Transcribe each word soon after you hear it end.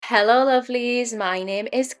Hello, lovelies. My name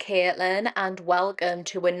is Caitlin, and welcome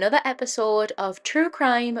to another episode of True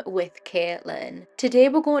Crime with Caitlin. Today,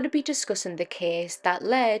 we're going to be discussing the case that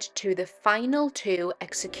led to the final two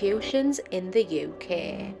executions in the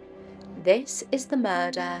UK. This is the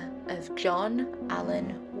murder of John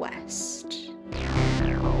Allen West.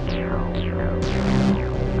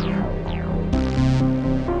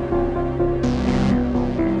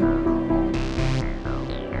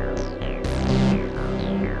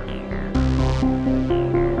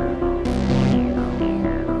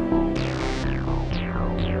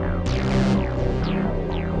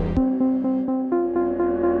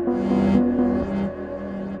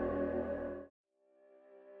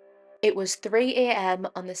 It was 3 a.m.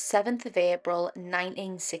 on the 7th of April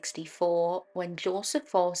 1964 when Joseph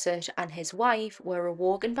Fawcett and his wife were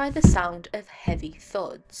awoken by the sound of heavy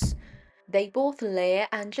thuds. They both lay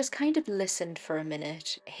and just kind of listened for a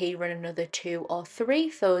minute, hearing another 2 or 3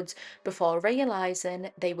 thuds before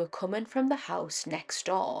realising they were coming from the house next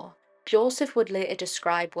door. Joseph would later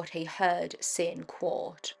describe what he heard, saying,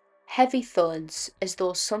 quote, "Heavy thuds, as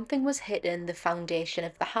though something was hitting the foundation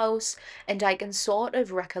of the house, and I can sort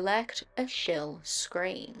of recollect a shrill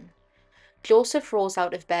scream." Joseph rose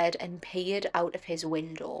out of bed and peered out of his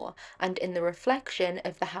window, and in the reflection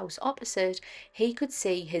of the house opposite, he could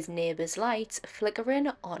see his neighbour's lights flickering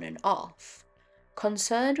on and off.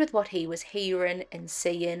 Concerned with what he was hearing and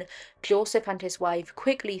seeing, Joseph and his wife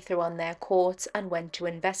quickly threw on their coats and went to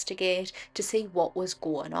investigate to see what was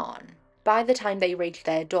going on. By the time they reached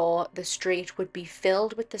their door, the street would be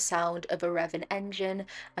filled with the sound of a revving engine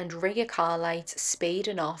and rear car lights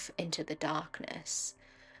speeding off into the darkness.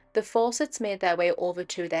 The Fawcetts made their way over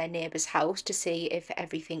to their neighbour's house to see if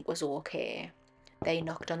everything was okay. They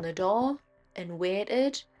knocked on the door and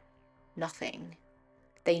waited. Nothing.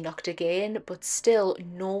 They knocked again, but still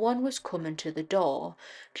no one was coming to the door.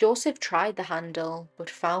 Joseph tried the handle,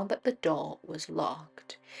 but found that the door was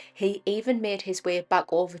locked. He even made his way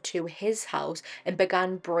back over to his house and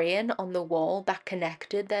began braying on the wall that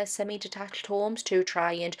connected their semi-detached homes to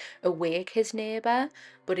try and awake his neighbour,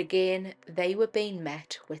 but again they were being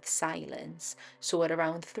met with silence. So at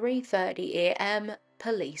around 3:30 a.m,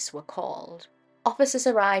 police were called. Officers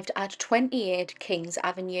arrived at 28 Kings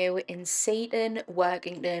Avenue in Seaton,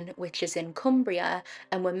 Workington, which is in Cumbria,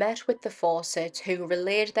 and were met with the Fawcetts, who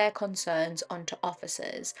relayed their concerns onto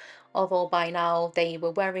officers. Although by now they were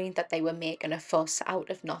worried that they were making a fuss out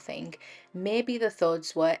of nothing. Maybe the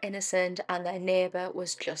thuds were innocent and their neighbour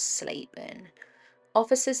was just sleeping.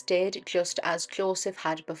 Officers did just as Joseph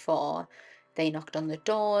had before. They knocked on the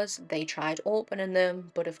doors, they tried opening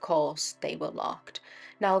them, but of course they were locked.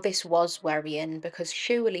 Now this was worrying because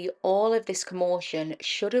surely all of this commotion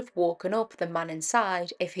should have woken up the man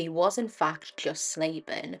inside if he was in fact just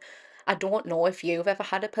sleeping. I don't know if you've ever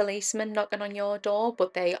had a policeman knocking on your door,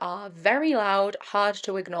 but they are very loud, hard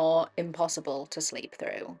to ignore, impossible to sleep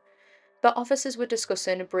through. The officers were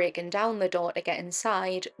discussing breaking down the door to get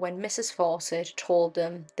inside when Mrs. Fawcett told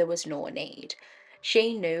them there was no need.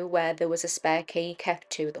 She knew where there was a spare key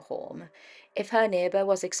kept to the home. If her neighbour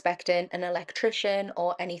was expecting an electrician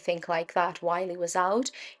or anything like that while he was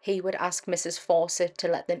out, he would ask Mrs. Fawcett to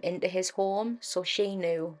let them into his home, so she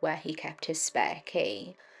knew where he kept his spare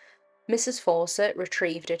key. Mrs. Fawcett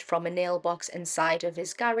retrieved it from a nail box inside of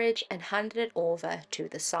his garage and handed it over to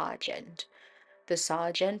the sergeant. The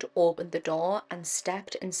sergeant opened the door and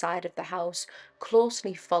stepped inside of the house,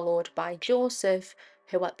 closely followed by Joseph,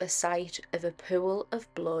 who at the sight of a pool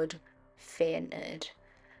of blood fainted.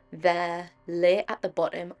 There, lay at the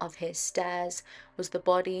bottom of his stairs, was the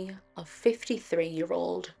body of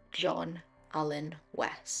 53-year-old John Allen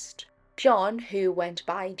West. John, who went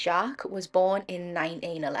by Jack, was born in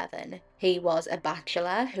 1911. He was a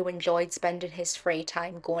bachelor who enjoyed spending his free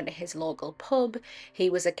time going to his local pub.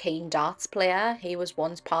 He was a keen darts player. He was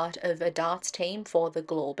once part of a darts team for the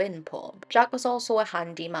Globe Inn pub. Jack was also a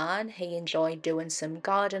handyman. He enjoyed doing some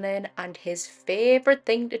gardening, and his favourite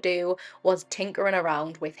thing to do was tinkering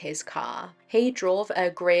around with his car. He drove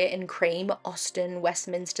a grey and cream Austin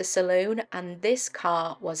Westminster saloon, and this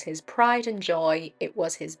car was his pride and joy. It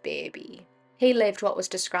was his baby. He lived what was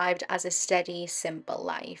described as a steady, simple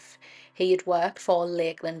life. He had worked for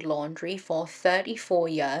Lakeland Laundry for 34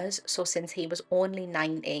 years, so since he was only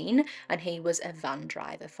 19, and he was a van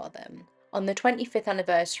driver for them. On the 25th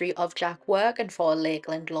anniversary of Jack working for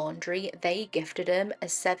Lakeland Laundry, they gifted him a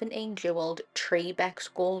 17-jeweled Trebex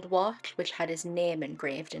gold watch which had his name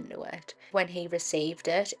engraved into it. When he received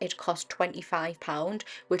it, it cost £25,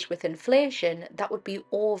 which with inflation, that would be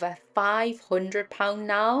over £500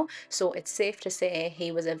 now, so it's safe to say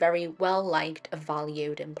he was a very well-liked,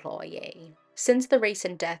 valued employee. Since the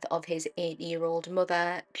recent death of his 80-year-old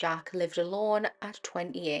mother, Jack lived alone at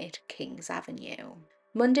 28 Kings Avenue.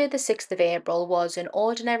 Monday, the 6th of April, was an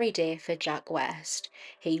ordinary day for Jack West.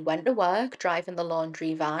 He went to work driving the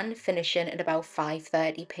laundry van, finishing at about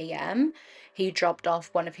 5:30 p.m. He dropped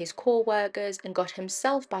off one of his co-workers and got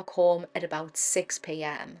himself back home at about 6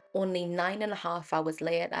 p.m. Only 9.5 hours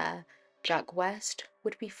later, Jack West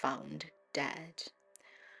would be found dead.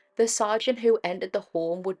 The sergeant who entered the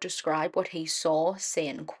home would describe what he saw,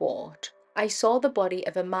 saying, quote, "I saw the body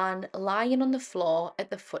of a man lying on the floor at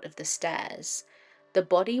the foot of the stairs. The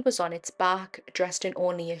body was on its back, dressed in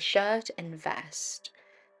only a shirt and vest.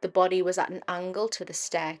 The body was at an angle to the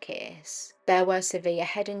staircase. There were severe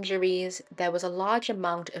head injuries, there was a large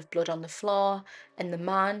amount of blood on the floor, and the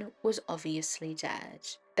man was obviously dead.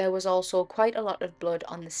 There was also quite a lot of blood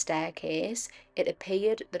on the staircase. It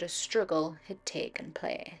appeared that a struggle had taken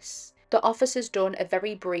place." The officers done a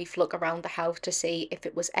very brief look around the house to see if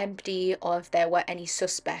it was empty or if there were any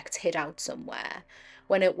suspects hid out somewhere.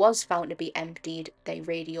 When it was found to be emptied, they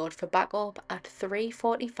radioed for backup at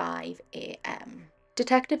 3:45 a.m.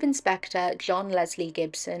 Detective Inspector John Leslie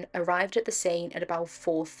Gibson arrived at the scene at about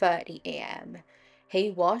 4:30 a.m. He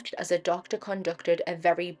watched as a doctor conducted a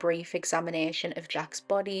very brief examination of Jack's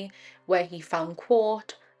body, where he found,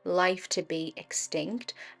 quote, "life to be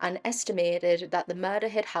extinct," and estimated that the murder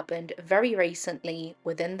had happened very recently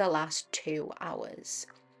within the last 2 hours.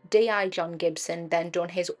 DI John Gibson then done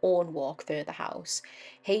his own walk through the house.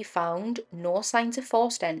 He found no signs of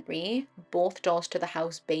forced entry, both doors to the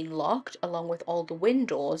house being locked, along with all the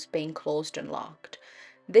windows being closed and locked.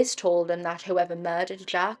 This told him that whoever murdered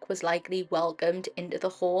Jack was likely welcomed into the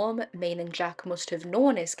home, meaning Jack must have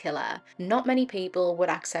known his killer. Not many people would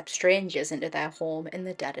accept strangers into their home in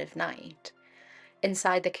the dead of night.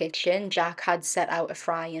 Inside the kitchen, Jack had set out a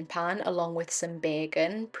frying pan along with some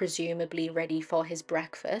bacon, presumably ready for his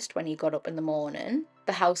breakfast when he got up in the morning.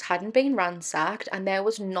 The house hadn't been ransacked, and there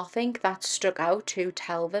was nothing that stuck out to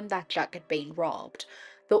tell them that Jack had been robbed.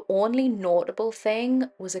 The only notable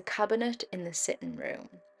thing was a cabinet in the sitting room.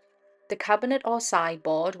 The cabinet or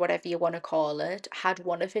sideboard, whatever you want to call it, had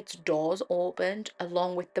one of its doors opened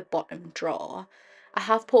along with the bottom drawer. I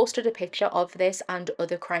have posted a picture of this and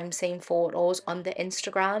other crime scene photos on the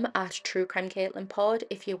Instagram at True Crime Caitlin Pod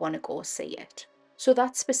if you want to go see it. So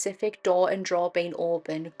that specific door and drawer being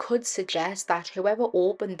open could suggest that whoever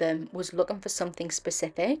opened them was looking for something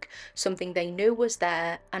specific, something they knew was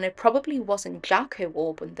there, and it probably wasn't Jack who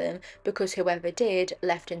opened them because whoever did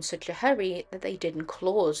left in such a hurry that they didn't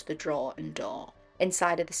close the drawer and door.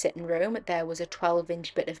 Inside of the sitting room, there was a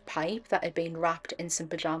 12-inch bit of pipe that had been wrapped in some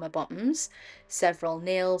pajama bottoms. Several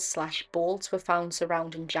nails/bolts were found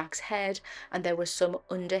surrounding Jack's head, and there was some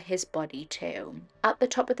under his body too. At the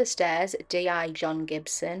top of the stairs, DI John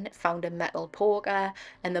Gibson found a metal poker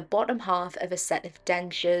and the bottom half of a set of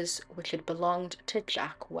dentures which had belonged to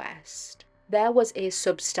Jack West. There was a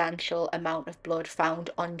substantial amount of blood found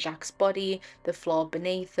on Jack's body, the floor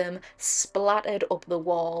beneath him, splattered up the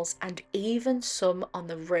walls, and even some on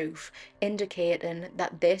the roof, indicating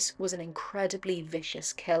that this was an incredibly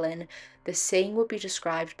vicious killing. The scene would be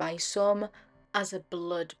described by some as a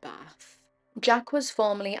bloodbath. Jack was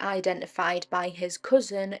formally identified by his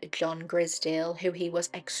cousin, John Grisdale, who he was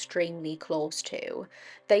extremely close to.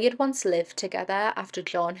 They had once lived together after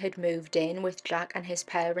John had moved in with Jack and his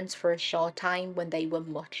parents for a short time when they were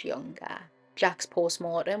much younger. Jack's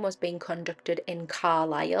post-mortem was being conducted in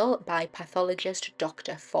Carlisle by pathologist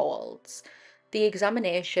Dr. Faulds. The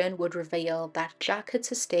examination would reveal that Jack had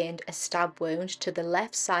sustained a stab wound to the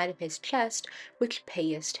left side of his chest which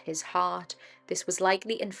pierced his heart. This was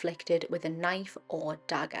likely inflicted with a knife or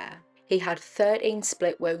dagger. He had 13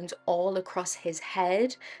 split wounds all across his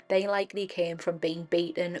head. They likely came from being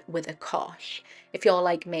beaten with a kosh. If you're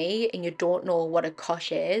like me and you don't know what a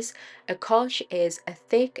kosh is a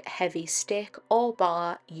thick, heavy stick or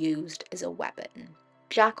bar used as a weapon.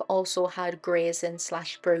 Jack also had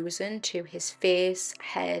grazing/bruising to his face,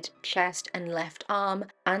 head, chest and left arm,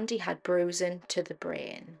 and he had bruising to the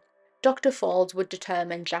brain. Dr. Faulds would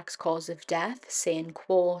determine Jack's cause of death, saying,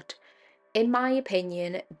 quote, "In my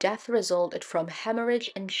opinion, death resulted from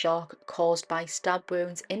hemorrhage and shock caused by stab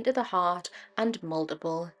wounds into the heart and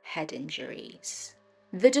multiple head injuries."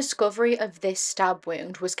 The discovery of this stab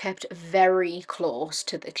wound was kept very close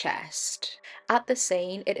to the chest. At the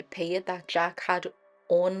scene, it appeared that Jack had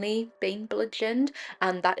only been bludgeoned,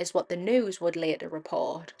 and that is what the news would later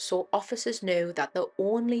report. So officers knew that the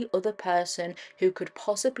only other person who could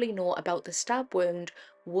possibly know about the stab wound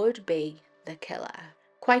would be the killer.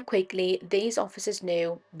 Quite quickly, these officers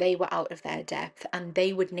knew they were out of their depth and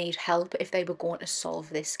they would need help if they were going to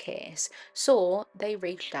solve this case, so they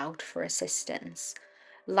reached out for assistance.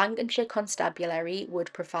 Lancashire Constabulary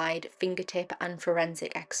would provide fingertip and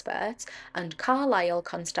forensic experts, and Carlisle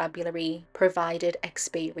Constabulary provided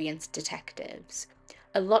experienced detectives.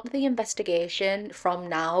 A lot of the investigation from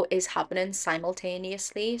now is happening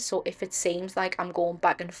simultaneously, so if it seems like I'm going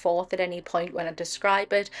back and forth at any point when I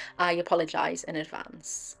describe it, I apologise in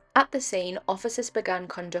advance. At the scene, officers began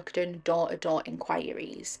conducting door-to-door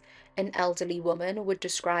inquiries. An elderly woman would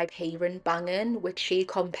describe hearing banging, which she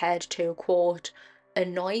compared to, quote, a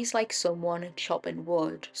noise like someone chopping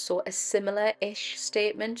wood, so a similar-ish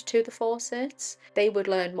statement to the Fawcett's. They would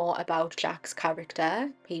learn more about Jack's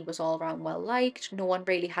character. He was all round well liked, no one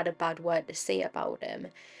really had a bad word to say about him.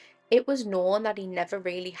 It was known that he never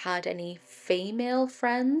really had any female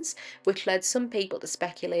friends, which led some people to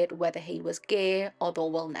speculate whether he was gay, although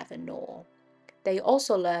we'll never know. They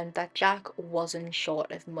also learned that Jack wasn't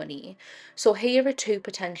short of money. So here are two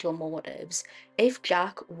potential motives. If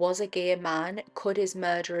Jack was a gay man, could his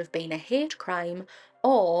murder have been a hate crime?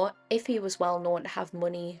 Or, if he was well known to have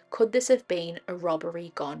money, could this have been a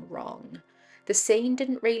robbery gone wrong? The scene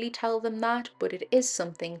didn't really tell them that, but it is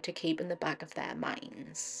something to keep in the back of their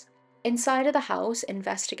minds. Inside of the house,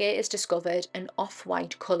 investigators discovered an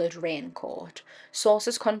off-white coloured raincoat.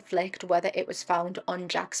 Sources conflict whether it was found on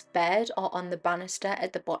Jack's bed or on the banister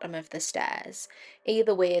at the bottom of the stairs.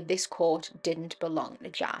 Either way, this coat didn't belong to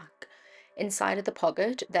Jack. Inside of the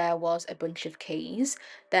pocket, there was a bunch of keys.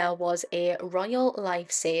 There was a Royal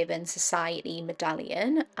Life Saving Society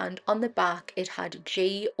medallion, and on the back it had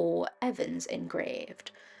G.O. Evans engraved.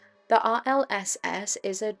 The RLSS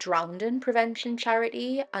is a drowning prevention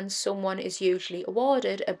charity, and someone is usually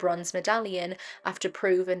awarded a bronze medallion after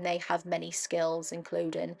proving they have many skills,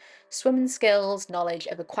 including swimming skills, knowledge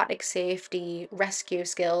of aquatic safety, rescue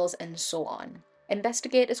skills, and so on.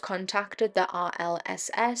 Investigators contacted the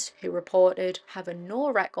RLSS, who reported having no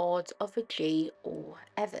records of a G.O.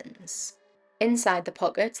 Evans. Inside the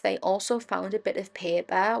pockets, they also found a bit of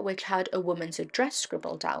paper which had a woman's address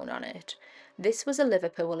scribbled down on it. This was a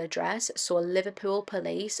Liverpool address, so Liverpool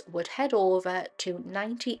police would head over to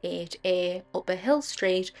 98A Upper Hill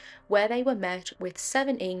Street, where they were met with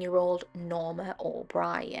 17-year-old Norma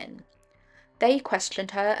O'Brien. They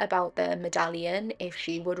questioned her about the medallion, if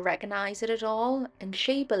she would recognise it at all, and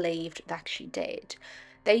she believed that she did.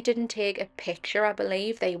 They didn't take a picture, I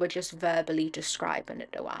believe, they were just verbally describing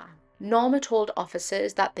it to her. Norma told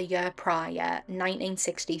officers that the year prior,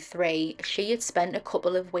 1963, she had spent a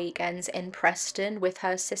couple of weekends in Preston with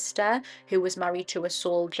her sister, who was married to a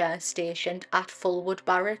soldier stationed at Fulwood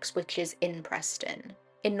Barracks, which is in Preston.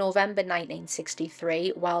 In November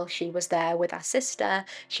 1963, while she was there with her sister,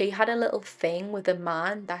 she had a little thing with a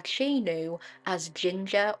man that she knew as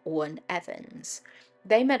Ginger Owen Evans.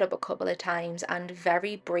 They met up a couple of times and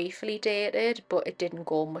very briefly dated, but it didn't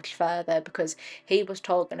go much further because he was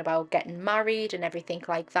talking about getting married and everything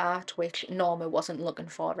like that, which Norma wasn't looking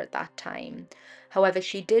for at that time. However,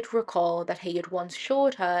 she did recall that he had once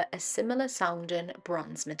showed her a similar sounding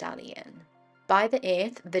bronze medallion. By the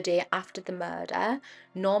 8th, the day after the murder,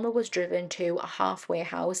 Norma was driven to a halfway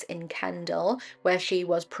house in Kendal, where she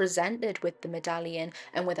was presented with the medallion,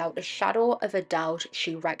 and without a shadow of a doubt,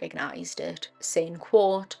 she recognised it, saying,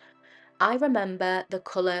 quote, I remember the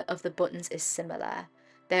colour of the buttons is similar.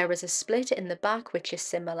 There is a split in the back which is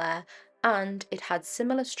similar, and it had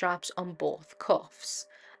similar straps on both cuffs.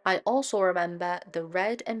 I also remember the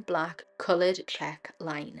red and black coloured check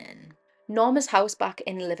lining. Norma's house back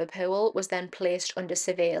in Liverpool was then placed under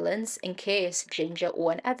surveillance in case Ginger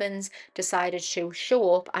Owen Evans decided to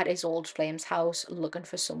show up at his old flame's house looking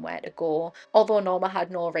for somewhere to go, although Norma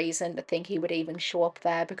had no reason to think he would even show up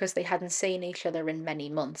there because they hadn't seen each other in many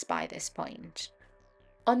months by this point.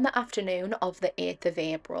 On the afternoon of the 8th of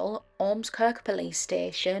April, Ormskirk Police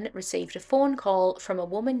Station received a phone call from a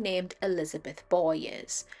woman named Elizabeth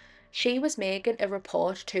Boyers. She was making a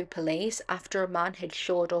report to police after a man had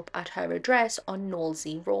showed up at her address on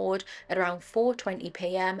Knowlesy Road at around 4:20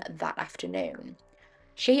 p.m. that afternoon.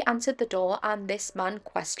 She answered the door and this man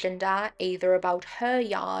questioned her either about her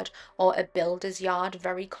yard or a builder's yard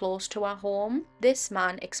very close to her home. This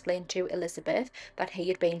man explained to Elizabeth that he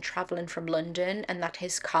had been travelling from London and that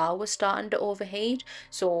his car was starting to overheat,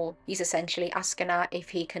 so he's essentially asking her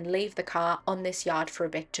if he can leave the car on this yard for a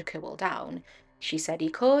bit to cool down. She said he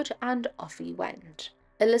could, and off he went.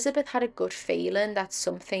 Elizabeth had a good feeling that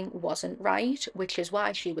something wasn't right, which is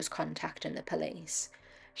why she was contacting the police.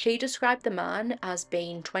 She described the man as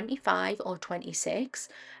being 25 or 26,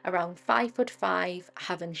 around 5'5",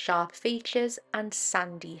 having sharp features and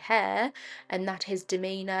sandy hair, and that his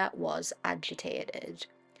demeanour was agitated.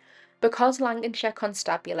 Because Lancashire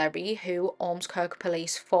Constabulary, who Ormskirk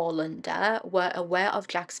Police fall under, were aware of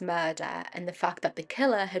Jack's murder and the fact that the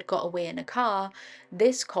killer had got away in a car,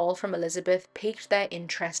 this call from Elizabeth piqued their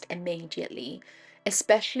interest immediately,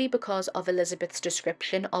 especially because of Elizabeth's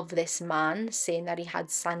description of this man, saying that he had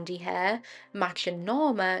sandy hair, matching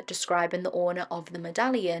Norma describing the owner of the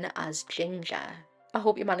medallion as Ginger. I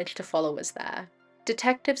hope you managed to follow us there.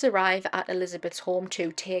 Detectives arrive at Elizabeth's home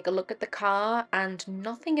to take a look at the car, and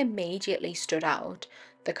nothing immediately stood out.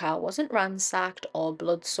 The car wasn't ransacked or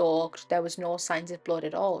blood-soaked, there was no signs of blood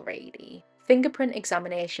at all, really. Fingerprint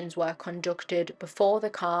examinations were conducted before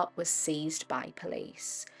the car was seized by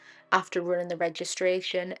police. After running the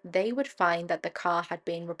registration, they would find that the car had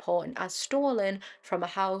been reported as stolen from a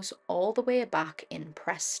house all the way back in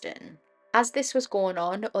Preston. As this was going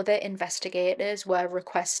on, other investigators were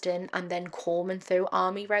requesting and then combing through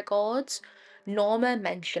army records. Norma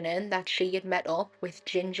mentioning that she had met up with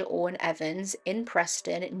Ginger Owen Evans in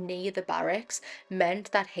Preston near the barracks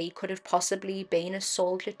meant that he could have possibly been a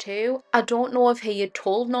soldier too. I don't know if he had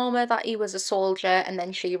told Norma that he was a soldier and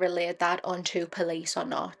then she relayed that onto police or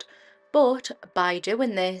not. But by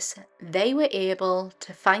doing this, they were able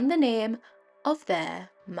to find the name of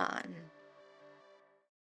their man.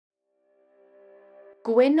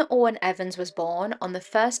 Gwyn Owen Evans was born on the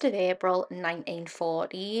 1st of April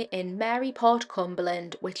 1940 in Maryport,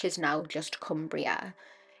 Cumberland, which is now just Cumbria.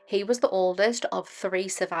 He was the oldest of three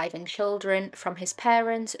surviving children from his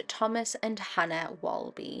parents, Thomas and Hannah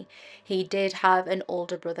Walby. He did have an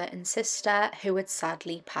older brother and sister who had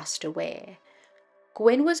sadly passed away.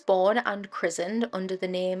 Gwyn was born and christened under the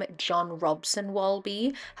name John Robson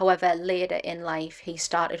Walby. However, later in life he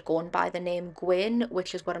started going by the name Gwyn,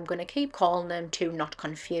 which is what I'm going to keep calling him to not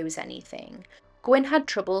confuse anything. Gwyn had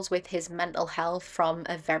troubles with his mental health from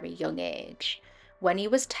a very young age. When he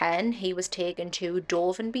was 10, he was taken to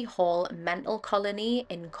Dovenby Hall Mental Colony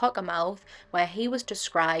in Cockermouth, where he was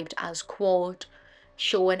described as, quote,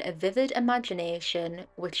 showing a vivid imagination,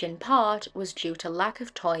 which in part was due to lack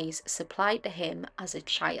of toys supplied to him as a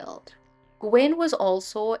child. Gwyn was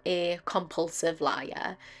also a compulsive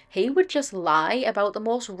liar. He would just lie about the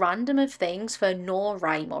most random of things for no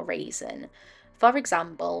rhyme or reason. For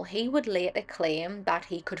example, he would later claim that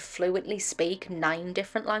he could fluently speak 9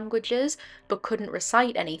 different languages but couldn't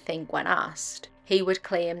recite anything when asked. He would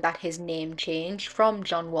claim that his name change from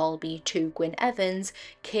John Walby to Gwyn Evans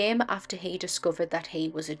came after he discovered that he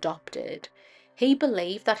was adopted. He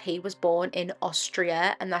believed that he was born in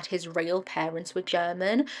Austria and that his real parents were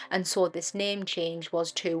German, and so this name change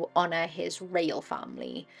was to honour his real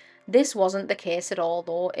family. This wasn't the case at all,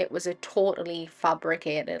 though. It was a totally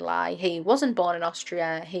fabricated lie. He wasn't born in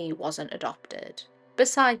Austria, he wasn't adopted.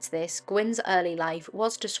 Besides this, Gwyn's early life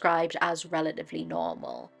was described as relatively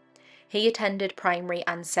normal. He attended primary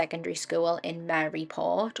and secondary school in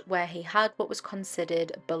Maryport, where he had what was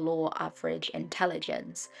considered below average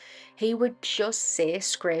intelligence. He would just say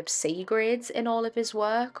scrape C grades in all of his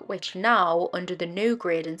work, which now, under the new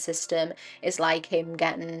grading system, is like him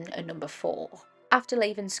getting a number 4. After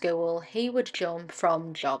leaving school, he would jump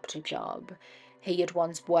from job to job. He had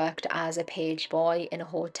once worked as a page boy in a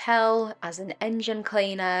hotel, as an engine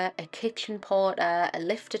cleaner, a kitchen porter, a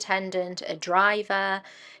lift attendant, a driver.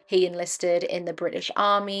 He enlisted in the British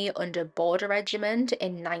Army under Border Regiment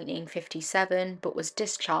in 1957 but was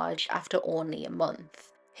discharged after only a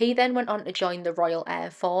month. He then went on to join the Royal Air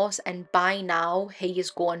Force, and by now he is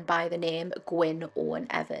going by the name Gwyn Owen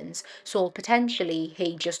Evans, so potentially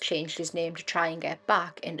he just changed his name to try and get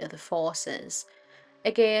back into the forces.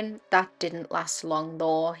 Again, that didn't last long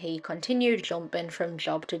though. He continued jumping from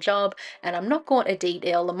job to job, and I'm not going to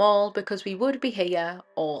detail them all because we would be here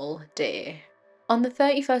all day. On the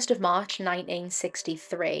 31st of March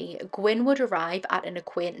 1963, Gwyn would arrive at an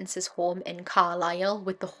acquaintance's home in Carlisle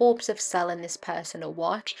with the hopes of selling this person a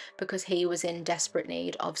watch because he was in desperate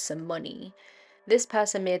need of some money. This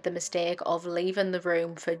person made the mistake of leaving the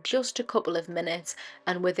room for just a couple of minutes,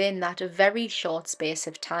 and within that very short space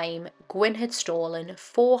of time, Gwyn had stolen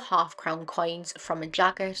 4 half-crown coins from a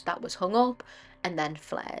jacket that was hung up and then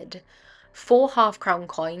fled. 4 half-crown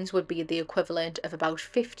coins would be the equivalent of about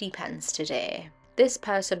 50 pence today. This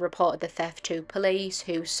person reported the theft to police,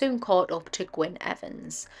 who soon caught up to Gwyn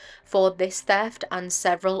Evans. For this theft and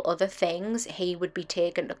several other things, he would be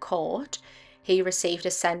taken to court. He received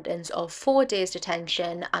a sentence of 4 days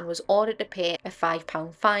detention and was ordered to pay a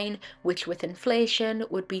 £5 fine, which with inflation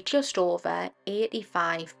would be just over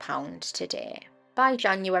 £85 today. By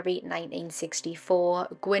January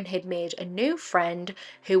 1964, Gwyn had made a new friend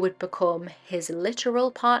who would become his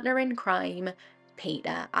literal partner in crime,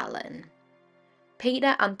 Peter Allen.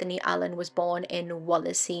 Peter Anthony Allen was born in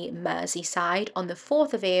Wallasey, Merseyside on the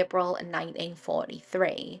 4th of April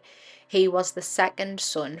 1943. He was the second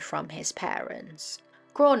son from his parents.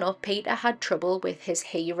 Growing up, Peter had trouble with his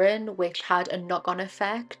hearing, which had a knock-on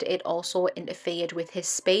effect. It also interfered with his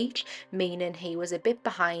speech, meaning he was a bit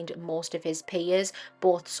behind most of his peers,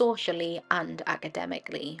 both socially and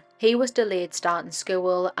academically. He was delayed starting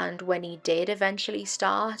school, and when he did eventually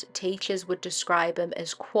start, teachers would describe him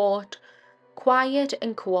as, quote, quiet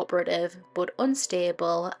and cooperative, but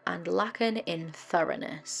unstable and lacking in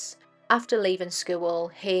thoroughness. After leaving school,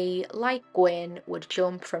 he, like Gwyn, would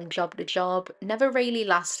jump from job to job, never really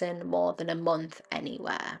lasting more than a month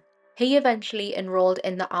anywhere. He eventually enrolled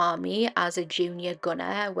in the army as a junior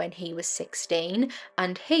gunner when he was 16,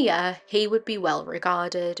 and here he would be well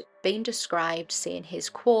regarded, being described saying his,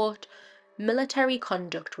 quote, military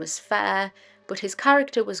conduct was fair, but his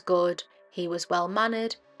character was good. He was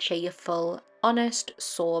well-mannered, cheerful, honest,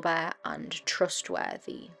 sober, and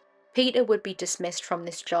trustworthy. Peter would be dismissed from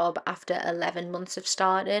this job after 11 months of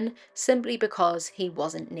starting, simply because he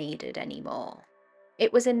wasn't needed anymore.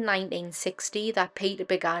 It was in 1960 that Peter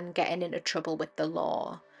began getting into trouble with the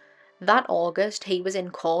law. That August, he was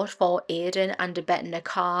in court for aiding and abetting a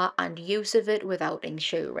car and use of it without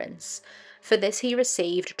insurance. For this, he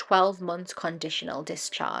received 12 months conditional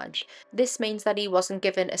discharge. This means that he wasn't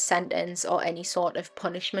given a sentence or any sort of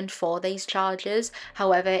punishment for these charges.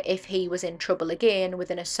 However, if he was in trouble again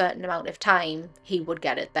within a certain amount of time, he would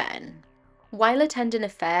get it then. While attending a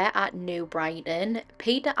fair at New Brighton,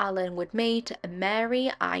 Peter Allen would meet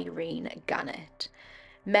Mary Irene Gannett.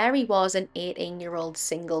 Mary was an 18-year-old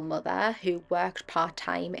single mother who worked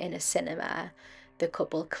part-time in a cinema. The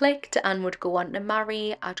couple clicked and would go on to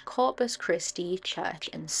marry at Corpus Christi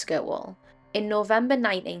Church and School. In November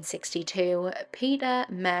 1962, Peter,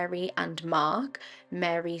 Mary and Mark,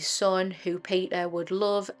 Mary's son, who Peter would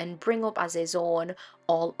love and bring up as his own,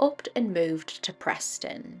 all upped and moved to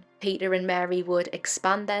Preston. Peter and Mary would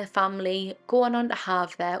expand their family, going on to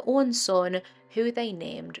have their own son, who they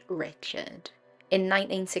named Richard. In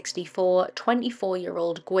 1964,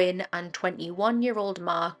 24-year-old Gwyn and 21-year-old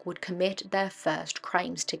Mark would commit their first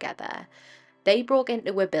crimes together. They broke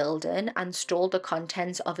into a building and stole the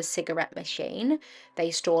contents of a cigarette machine.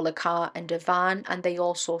 They stole a car and a van, and they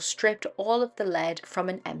also stripped all of the lead from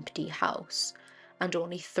an empty house. And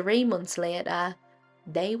only 3 months later,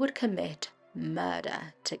 they would commit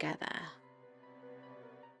murder together.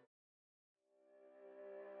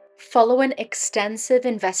 Following extensive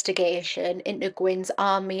investigation into Gwyn's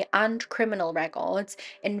army and criminal records,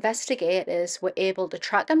 investigators were able to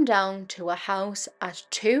track him down to a house at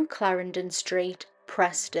 2 Clarendon Street,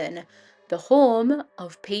 Preston, the home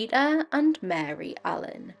of Peter and Mary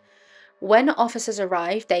Allen. When officers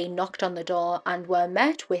arrived, they knocked on the door and were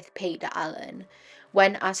met with Peter Allen.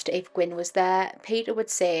 When asked if Gwyn was there, Peter would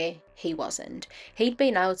say he wasn't. He'd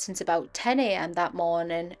been out since about 10 a.m. that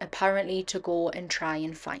morning, apparently to go and try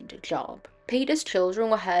and find a job. Peter's children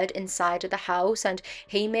were heard inside of the house, and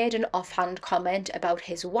he made an offhand comment about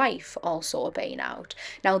his wife also being out.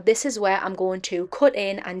 Now, this is where I'm going to cut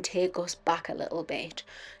in and take us back a little bit.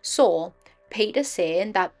 So, Peter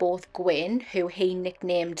saying that both Gwyn, who he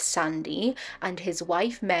nicknamed Sandy, and his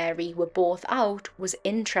wife Mary were both out was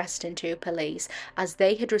interesting to police, as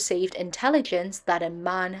they had received intelligence that a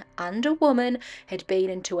man and a woman had been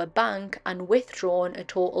into a bank and withdrawn a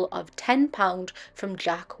total of £10 from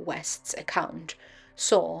Jack West's account.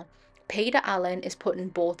 So, Peter Allen is putting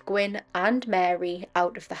both Gwyn and Mary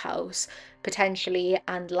out of the house. Potentially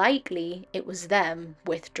and likely it was them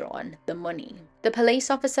withdrawing the money. The police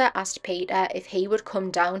officer asked Peter if he would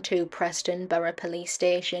come down to Preston Borough Police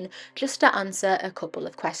Station just to answer a couple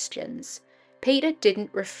of questions. Peter didn't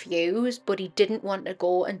refuse, but he didn't want to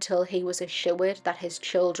go until he was assured that his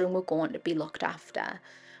children were going to be looked after.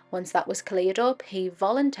 Once that was cleared up, he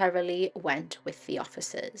voluntarily went with the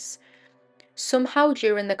officers. Somehow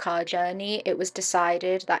during the car journey, it was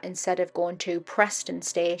decided that instead of going to Preston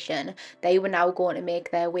Station, they were now going to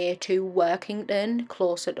make their way to Workington,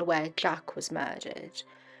 closer to where Jack was murdered.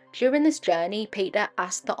 During this journey, Peter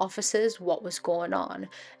asked the officers what was going on,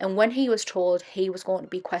 and when he was told he was going to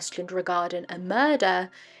be questioned regarding a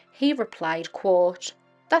murder, he replied, quote,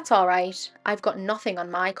 "That's all right, I've got nothing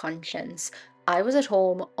on my conscience. I was at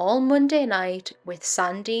home all Monday night with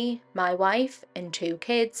Sandy, my wife, and 2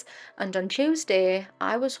 kids, and on Tuesday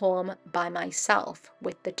I was home by myself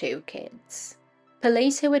with the 2 kids."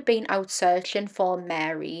 Police who had been out searching for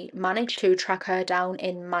Mary managed to track her down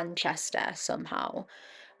in Manchester somehow.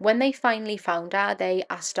 When they finally found her, they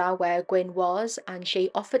asked her where Gwyn was, and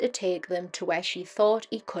she offered to take them to where she thought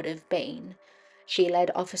he could have been. She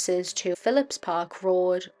led officers to Phillips Park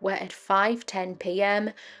Road, where at 5:10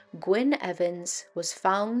 p.m. Gwyn Evans was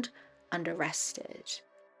found and arrested.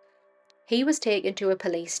 He was taken to a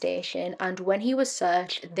police station, and when he was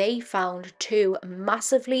searched, they found two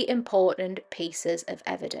massively important pieces of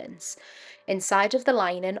evidence. Inside of the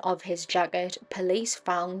lining of his jacket, police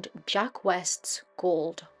found Jack West's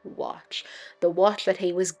gold watch, the watch that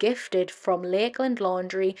he was gifted from Lakeland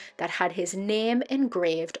Laundry that had his name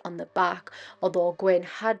engraved on the back, although Gwyn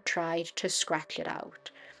had tried to scratch it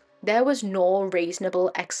out. There was no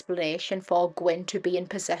reasonable explanation for Gwyn to be in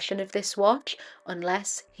possession of this watch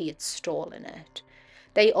unless he had stolen it.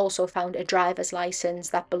 They also found a driver's license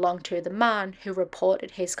that belonged to the man who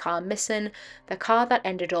reported his car missing, the car that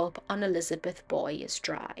ended up on Elizabeth Boyes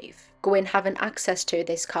Drive. Gwyn having access to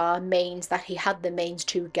this car means that he had the means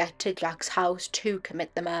to get to Jack's house to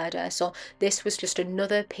commit the murder, so this was just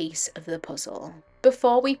another piece of the puzzle.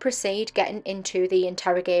 Before we proceed getting into the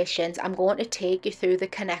interrogations, I'm going to take you through the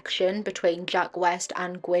connection between Jack West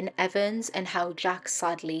and Gwyn Evans and how Jack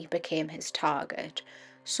sadly became his target.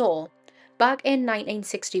 So, back in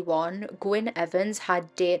 1961, Gwyn Evans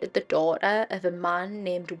had dated the daughter of a man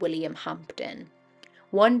named William Hampton.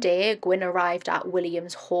 One day, Gwyn arrived at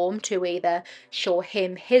William's home to either show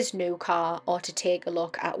him his new car or to take a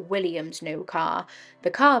look at William's new car,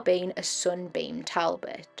 the car being a Sunbeam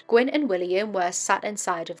Talbot. Gwyn and William were sat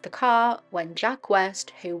inside of the car when Jack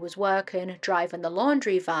West, who was working driving the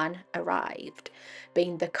laundry van, arrived.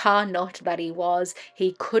 Being the car nut that he was,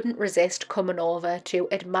 he couldn't resist coming over to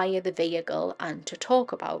admire the vehicle and to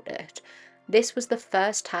talk about it. This was the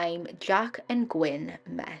first time Jack and Gwyn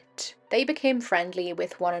met. They became friendly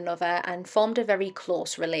with one another and formed a very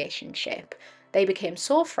close relationship. They became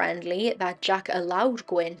so friendly that Jack allowed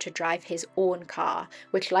Gwyn to drive his own car,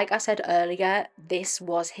 which, like I said earlier, this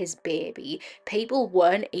was his baby. People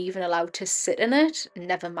weren't even allowed to sit in it,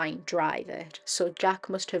 never mind drive it. So Jack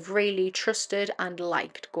must have really trusted and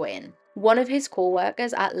liked Gwyn. One of his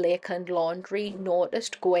co-workers at Lakeland Laundry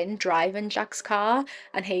noticed Gwyn driving Jack's car,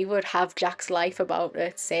 and he would have Jack's life about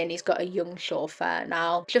it, saying he's got a young chauffeur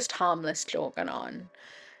now, just harmless joking on.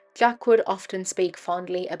 Jack would often speak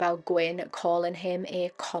fondly about Gwyn, calling him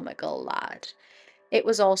a comical lad. It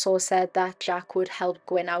was also said that Jack would help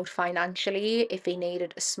Gwyn out financially if he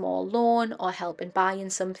needed a small loan or help in buying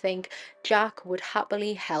something. Jack would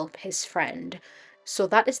happily help his friend. So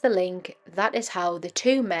that is the link, that is how the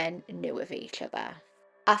two men knew of each other.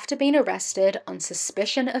 After being arrested on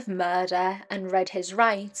suspicion of murder and read his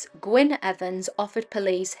rights, Gwyn Evans offered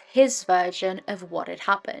police his version of what had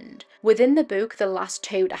happened. Within the book The Last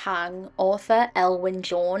Two to Hang, author Elwyn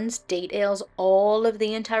Jones details all of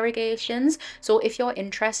the interrogations, so if you're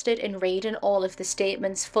interested in reading all of the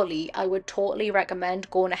statements fully, I would totally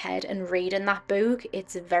recommend going ahead and reading that book.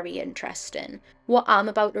 It's very interesting. What I'm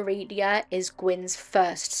about to read here is Gwyn's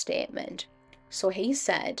first statement. So he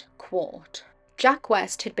said, quote, Jack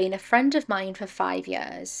West had been a friend of mine for 5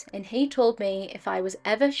 years, and he told me if I was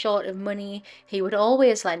ever short of money, he would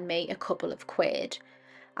always lend me a couple of quid.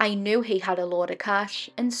 I knew he had a load of cash,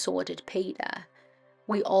 and so did Peter.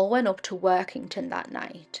 We all went up to Workington that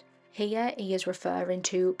night. Here he is referring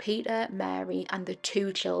to Peter, Mary, and the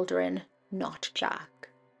two children, not Jack.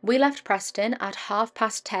 We left Preston at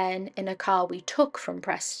 10:30 in a car we took from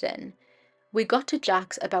Preston. We got to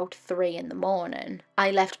Jack's about 3 in the morning.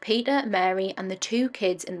 I left Peter, Mary and the two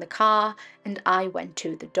kids in the car and I went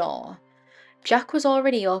to the door. Jack was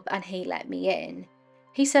already up and he let me in.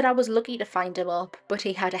 He said I was lucky to find him up, but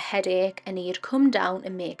he had a headache and he had come down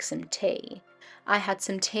and make some tea. I had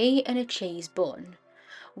some tea and a cheese bun.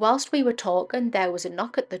 Whilst we were talking, there was a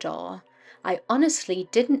knock at the door. I honestly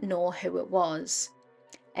didn't know who it was.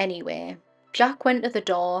 Anyway, Jack went to the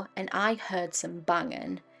door and I heard some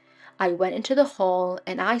banging. I went into the hall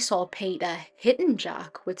and I saw Peter hitting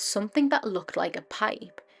Jack with something that looked like a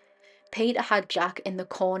pipe. Peter had Jack in the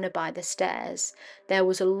corner by the stairs. There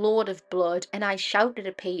was a load of blood and I shouted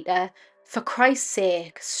at Peter, "For Christ's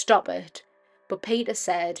sake, stop it." But Peter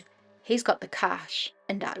said, "He's got the cash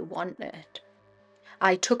and I want it."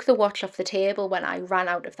 I took the watch off the table when I ran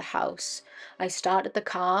out of the house. I started the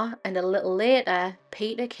car and a little later,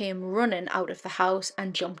 Peter came running out of the house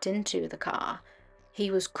and jumped into the car. He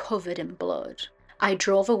was covered in blood. I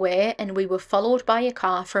drove away and we were followed by a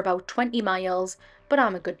car for about 20 miles, but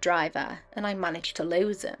I'm a good driver and I managed to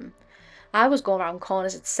lose him. I was going around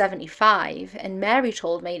corners at 75 and Mary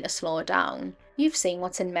told me to slow down. You've seen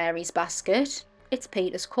what's in Mary's basket. It's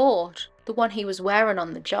Peter's coat, the one he was wearing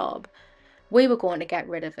on the job. We were going to get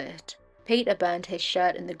rid of it. Peter burned his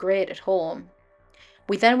shirt in the grate at home.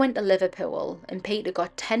 We then went to Liverpool and Peter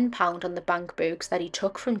got £10 on the bank books that he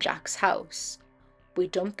took from Jack's house. We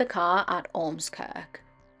dumped the car at Ormskirk.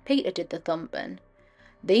 Peter did the thumping.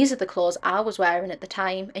 These are the clothes I was wearing at the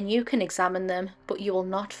time and you can examine them, but you will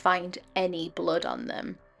not find any blood on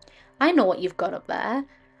them. I know what you've got up there.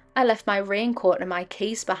 I left my raincoat and my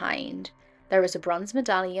keys behind. There is a bronze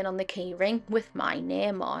medallion on the key ring with my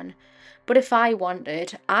name on. But if I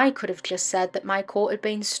wanted, I could have just said that my coat had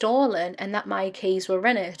been stolen and that my keys were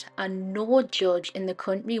in it, and no judge in the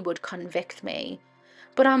country would convict me.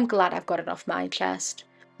 But I'm glad I've got it off my chest.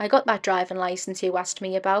 I got that driving licence you asked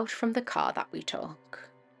me about from the car that we took.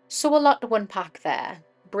 So a lot to unpack there.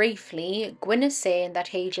 Briefly, Gwyn is saying that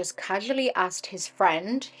he just casually asked his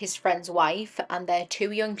friend's wife, and their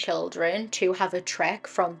 2 young children to have a trek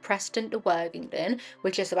from Preston to Workington,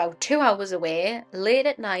 which is about 2 hours away, late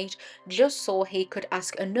at night, just so he could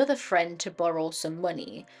ask another friend to borrow some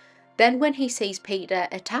money. Then when he sees Peter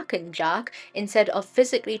attacking Jack, instead of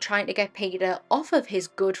physically trying to get Peter off of his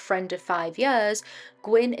good friend of 5 years,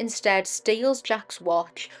 Gwyn instead steals Jack's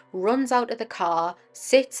watch, runs out of the car,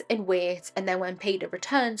 sits and waits, and then when Peter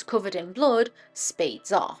returns covered in blood,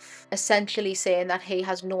 speeds off, essentially saying that he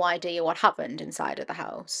has no idea what happened inside of the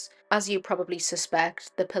house. As you probably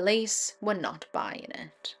suspect, the police were not buying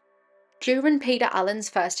it. During Peter Allen's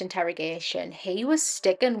first interrogation, he was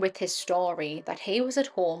sticking with his story that he was at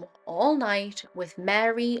home all night with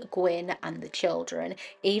Mary, Gwyn and the children,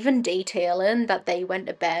 even detailing that they went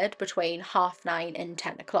to bed between 9:30 and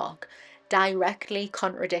 10 o'clock, directly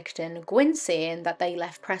contradicting Gwyn saying that they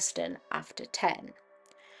left Preston after 10.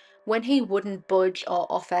 When he wouldn't budge or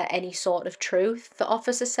offer any sort of truth, the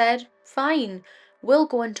officer said, "Fine, we'll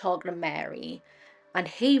go and talk to Mary." And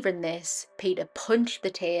hearing this, Peter punched the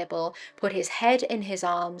table, put his head in his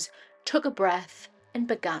arms, took a breath, and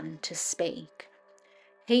began to speak.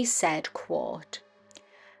 He said, quote,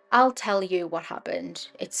 "I'll tell you what happened.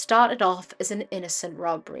 It started off as an innocent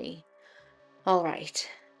robbery. All right.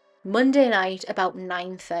 Monday night about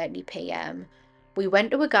 9:30 p.m. we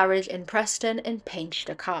went to a garage in Preston and pinched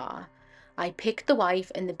a car. I picked the wife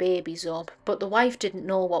and the babies up, but the wife didn't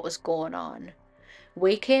know what was going on.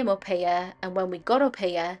 We came up here, and when we got up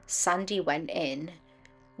here, Sandy went in.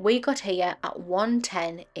 We got here at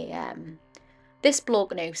 1:10 a.m. This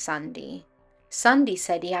bloke knew Sandy. Sandy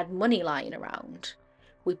said he had money lying around.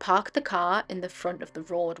 We parked the car in the front of the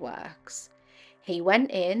roadworks. He went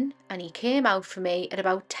in and he came out for me at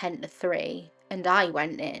about 10 to 3, and I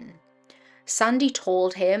went in. Sandy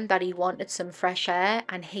told him that he wanted some fresh air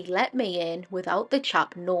and he let me in without the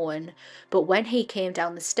chap knowing, but when he came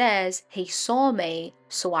down the stairs he saw me,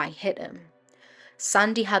 so I hit him.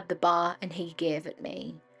 Sandy had the bar and he gave it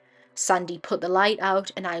me. Sandy put the light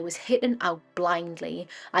out and I was hitting out blindly.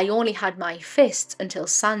 I only had my fists until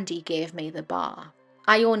Sandy gave me the bar.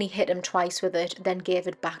 I only hit him twice with it, then gave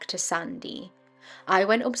it back to Sandy. I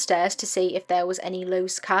went upstairs to see if there was any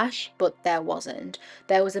loose cash, but there wasn't.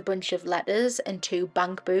 There was a bunch of letters and 2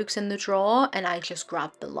 bank books in the drawer, and I just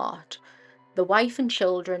grabbed the lot. The wife and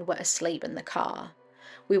children were asleep in the car.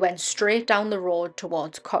 We went straight down the road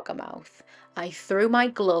towards Cockermouth. I threw my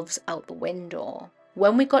gloves out the window.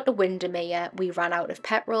 When we got to Windermere, we ran out of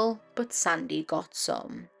petrol, but Sandy got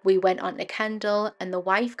some. We went on to Kendal and the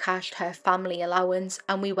wife cashed her family allowance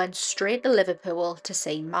and we went straight to Liverpool to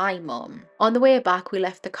see my mum. On the way back, we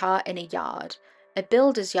left the car in a yard, a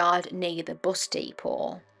builder's yard near the bus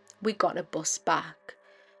depot. We got a bus back.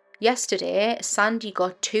 Yesterday, Sandy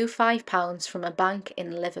got £2 £5 from a bank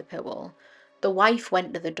in Liverpool. The wife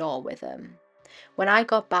went to the door with him. When I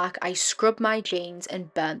got back, I scrubbed my jeans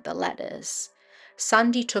and burnt the letters.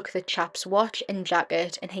 Sandy took the chap's watch and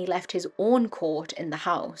jacket and he left his own coat in the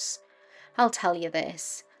house. I'll tell you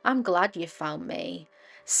this, I'm glad you found me.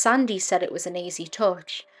 Sandy said it was an easy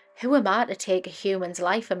touch. Who am I to take a human's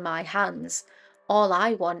life in my hands? All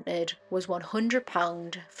I wanted was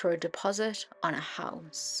 £100 for a deposit on a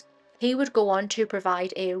house. He would go on to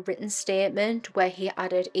provide a written statement where he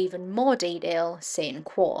added even more detail, saying,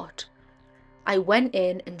 quote, "I went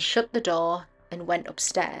in and shut the door and went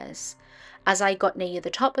upstairs. As I got near the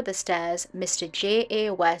top of the stairs, Mr. J.A.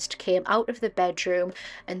 West came out of the bedroom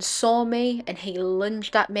and saw me and he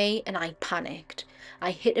lunged at me and I panicked. I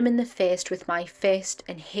hit him in the face with my fist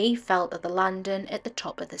and he fell at the landing at the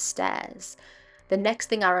top of the stairs. The next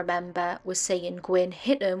thing I remember was seeing Gwyn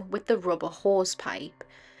hit him with the rubber hose pipe.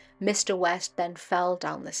 Mr. West then fell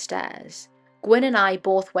down the stairs. Gwyn and I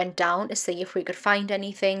both went down to see if we could find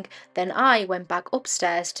anything, then I went back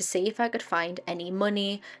upstairs to see if I could find any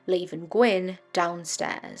money, leaving Gwyn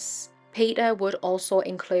downstairs. Peter would also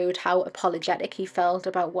include how apologetic he felt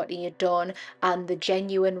about what he had done and the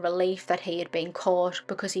genuine relief that he had been caught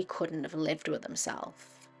because he couldn't have lived with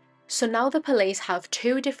himself. So now the police have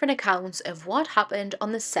two different accounts of what happened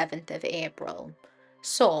on the 7th of April.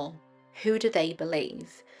 So, who do they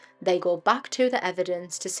believe? They go back to the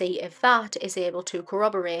evidence to see if that is able to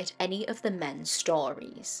corroborate any of the men's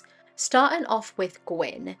stories. Starting off with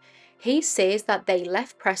Gwyn, he says that they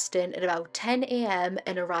left Preston at about 10 a.m.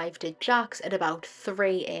 and arrived at Jack's at about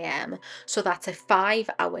 3 a.m, so that's a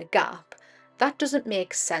 5-hour gap. That doesn't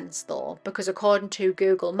make sense though, because according to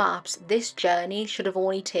Google Maps, this journey should have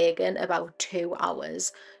only taken about 2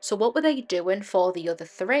 hours. So what were they doing for the other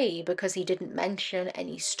 3? Because he didn't mention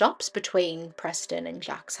any stops between Preston and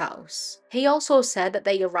Jack's house. He also said that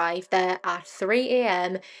they arrived there at 3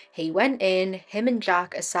 a.m. He went in, him and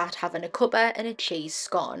Jack are sat having a cuppa and a cheese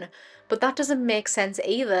scone. But that doesn't make sense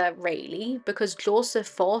either, really, because Joseph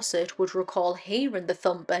Fawcett would recall hearing the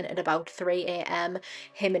thumping at about 3 a.m.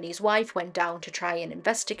 Him and his wife went down to try and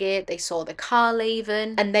investigate, they saw the car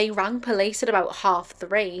leaving, and they rang police at about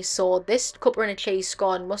 3:30, so this cuppa and a cheese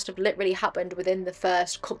scone must have literally happened within the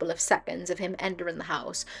first couple of seconds of him entering the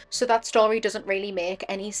house. So that story doesn't really make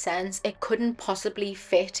any sense. It couldn't possibly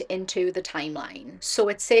fit into the timeline. So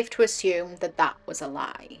it's safe to assume that that was a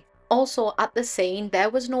lie. Also, at the scene, there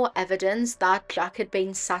was no evidence that Jack had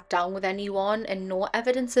been sat down with anyone and no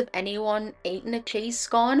evidence of anyone eating a cheese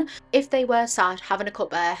scone. If they were sat having a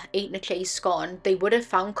cuppa, eating a cheese scone, they would have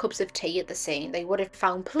found cups of tea at the scene. They would have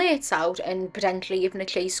found plates out and potentially even a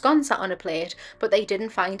cheese scone sat on a plate, but they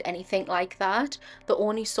didn't find anything like that. The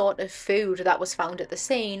only sort of food that was found at the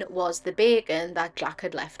scene was the bacon that Jack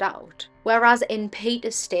had left out. Whereas in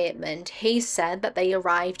Peter's statement, he said that they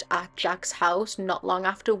arrived at Jack's house not long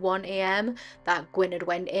after 1 a.m, that Gwyn had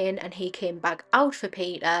went in and he came back out for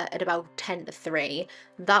Peter at about 10 to 3.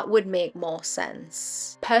 That would make more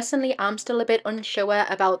sense. Personally, I'm still a bit unsure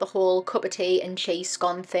about the whole cup of tea and cheese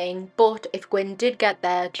scone thing, but if Gwyn did get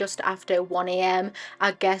there just after 1 a.m,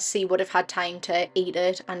 I guess he would have had time to eat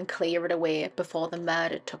it and clear it away before the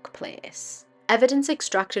murder took place. Evidence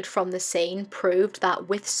extracted from the scene proved that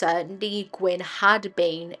with certainty Gwyn had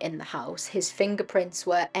been in the house. His fingerprints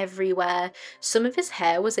were everywhere. Some of his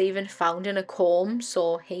hair was even found in a comb,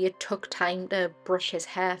 so he had took time to brush his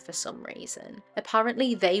hair for some reason.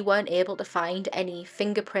 Apparently they weren't able to find any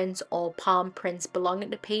fingerprints or palm prints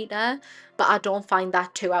belonging to Peter, but I don't find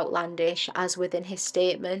that too outlandish, as within his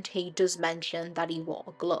statement he does mention that he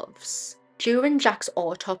wore gloves. During Jack's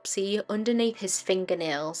autopsy, underneath his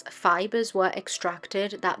fingernails, fibres were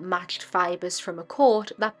extracted that matched fibres from a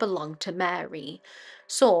coat that belonged to Mary.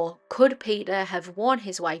 So, could Peter have worn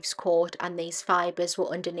his wife's coat and these fibres were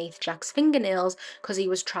underneath Jack's fingernails because he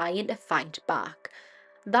was trying to fight back?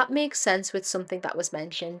 That makes sense with something that was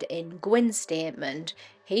mentioned in Gwyn's statement.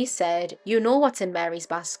 He said, "You know what's in Mary's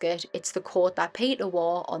basket, it's the coat that Peter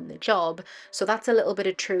wore on the job," so that's a little bit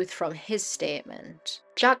of truth from his statement.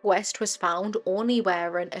 Jack West was found only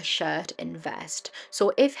wearing a shirt and vest,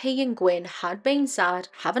 so if he and Gwyn had been sat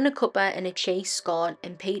having a cuppa and a cheese scone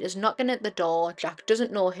and Peter's knocking at the door, Jack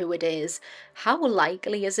doesn't know who it is, how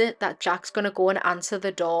likely is it that Jack's gonna go and answer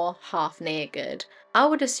the door half naked? I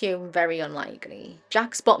would assume very unlikely.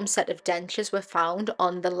 Jack's bottom set of dentures were found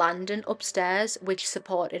on the landing upstairs, which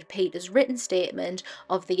supported Peter's written statement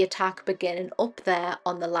of the attack beginning up there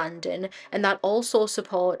on the landing, and that also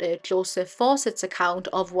supported Joseph Fawcett's account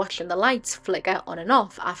of watching the lights flicker on and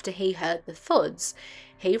off after he heard the thuds.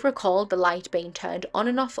 He recalled the light being turned on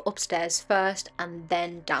and off upstairs first and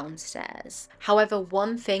then downstairs. However,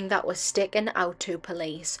 one thing that was sticking out to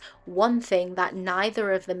police, one thing that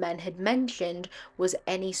neither of the men had mentioned, was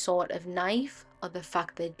any sort of knife or the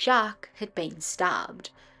fact that Jack had been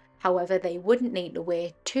stabbed. However, they wouldn't need to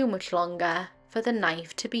wait too much longer for the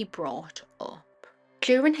knife to be brought up.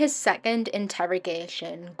 During his second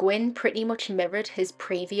interrogation, Gwyn pretty much mirrored his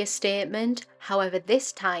previous statement. However,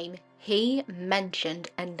 this time he mentioned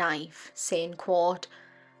a knife, saying, quote,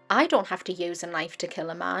 "I don't have to use a knife to kill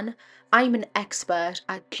a man. I'm an expert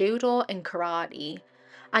at judo and karate.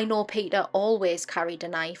 I know Peter always carried a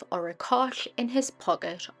knife or a kosh in his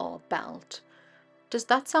pocket or belt." Does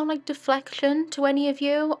that sound like deflection to any of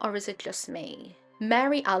you, or is it just me?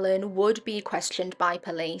 Mary Allen would be questioned by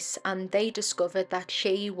police, and they discovered that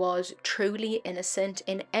she was truly innocent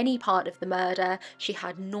in any part of the murder. She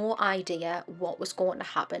had no idea what was going to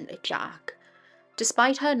happen to Jack.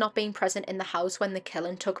 Despite her not being present in the house when the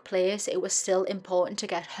killing took place, it was still important to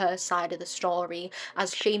get her side of the story,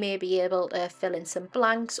 as she may be able to fill in some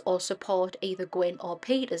blanks or support either Gwyn or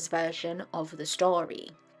Peter's version of the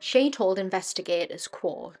story. She told investigators,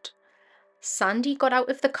 quote, "Sandy got out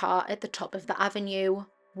of the car at the top of the avenue,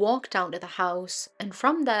 walked down to the house, and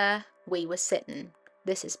from there we were sitting.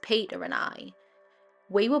 This is Peter and I.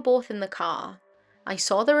 We were both in the car. I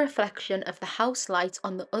saw the reflection of the house lights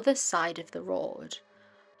on the other side of the road.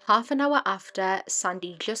 Half an hour after,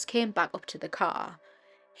 Sandy just came back up to the car.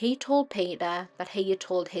 He told Peter that he had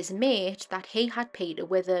told his mate that he had Peter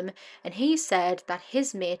with him, and he said that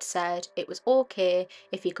his mate said it was okay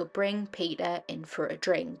if he could bring Peter in for a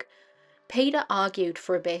drink. Peter argued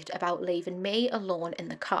for a bit about leaving me alone in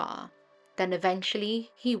the car. Then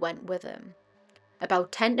eventually he went with him.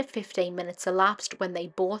 About 10 to 15 minutes elapsed when they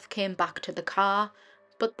both came back to the car,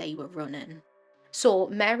 but they were running." So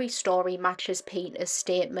Mary's story matches Peter's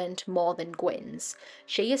statement more than Gwyn's.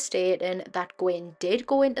 She is stating that Gwyn did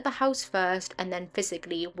go into the house first and then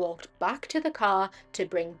physically walked back to the car to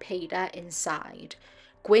bring Peter inside.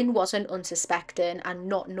 Gwyn wasn't unsuspecting and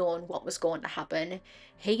not knowing what was going to happen.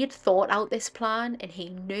 He had thought out this plan and he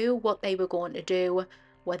knew what they were going to do,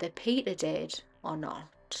 whether Peter did or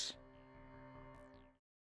not.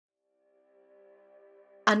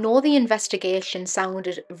 I know the investigation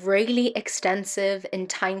sounded really extensive and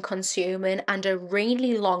time consuming and a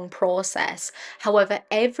really long process. However,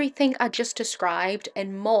 everything I just described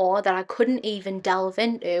and more that I couldn't even delve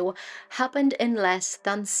into happened in less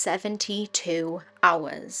than 72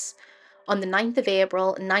 hours. On the 9th of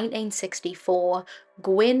April 1964,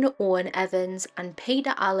 Gwyn Owen Evans and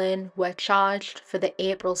Peter Allen were charged for the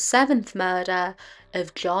April 7th murder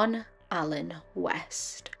of John Allen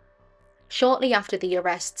West. Shortly after the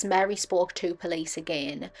arrests, Mary spoke to police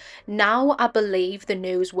again. Now, I believe the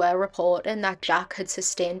news were reporting that Jack had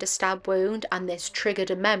sustained a stab wound, and this triggered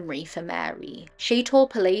a memory for Mary. She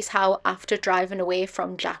told police how after driving away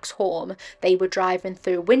from Jack's home, they were driving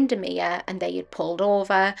through Windermere and they had pulled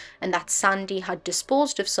over, and that Sandy had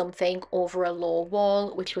disposed of something over a low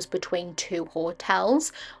wall which was between two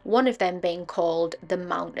hotels, one of them being called the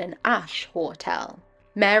Mountain Ash Hotel.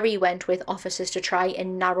 Mary went with officers to try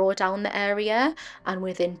and narrow down the area, and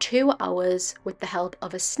within 2 hours, with the help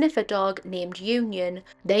of a sniffer dog named Union,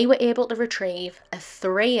 they were able to retrieve a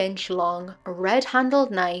 3-inch long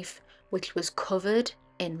red-handled knife which was covered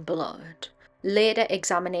in blood. Later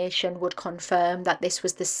examination would confirm that this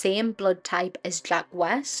was the same blood type as Jack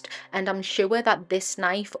West, and I'm sure that this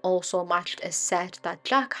knife also matched a set that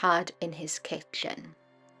Jack had in his kitchen.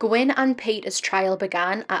 Gwyn and Peter's trial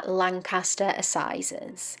began at Lancaster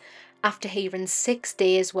Assizes. After hearing 6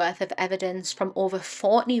 days' worth of evidence from over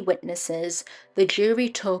 40 witnesses, the jury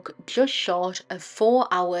took just short of 4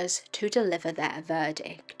 hours to deliver their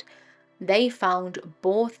verdict. They found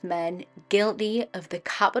both men guilty of the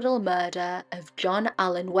capital murder of John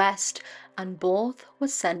Allen West, and both were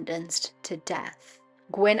sentenced to death.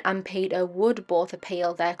 Gwyn and Peter would both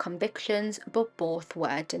appeal their convictions, but both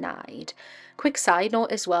were denied. Quick side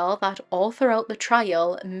note as well that all throughout the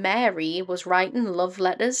trial, Mary was writing love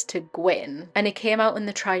letters to Gwyn, and it came out in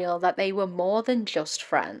the trial that they were more than just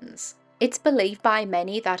friends. It's believed by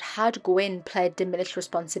many that had Gwyn pled diminished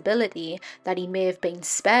responsibility, that he may have been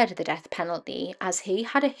spared the death penalty, as he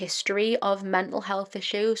had a history of mental health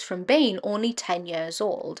issues from being only 10 years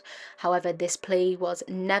old. However, this plea was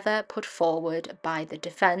never put forward by the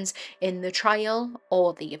defence in the trial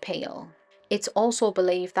or the appeal. It's also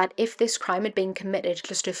believed that if this crime had been committed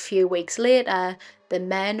just a few weeks later, the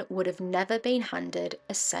men would have never been handed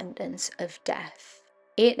a sentence of death.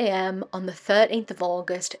 8 a.m. on the 13th of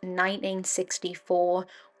August 1964,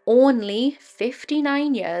 only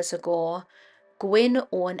 59 years ago, Gwyn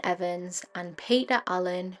Owen Evans and Peter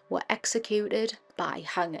Allen were executed by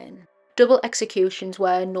hanging. Double executions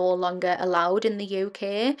were no longer allowed in the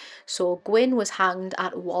UK, so Gwyn was hanged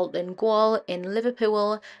at Walton Gaol in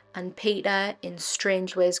Liverpool and Peter in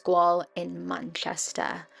Strangeways Gaol in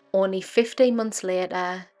Manchester. Only 15 months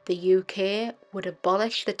later, the UK would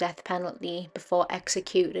abolish the death penalty before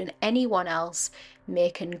executing anyone else,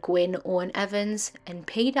 making Gwyn Owen Evans and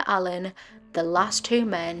Peter Allen the last 2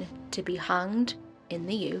 men to be hanged in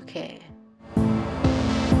the UK.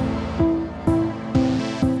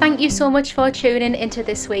 Thank you so much for tuning into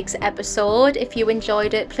this week's episode. If you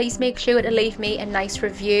enjoyed it, please make sure to leave me a nice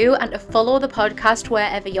review and to follow the podcast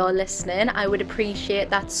wherever you're listening. I would appreciate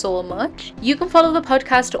that so much. You can follow the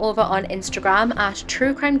podcast over on Instagram at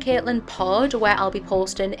True Crime Caitlin Pod, where I'll be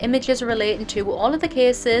posting images relating to all of the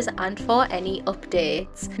cases and for any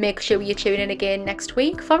updates. Make sure you tune in again next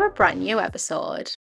week for a brand new episode.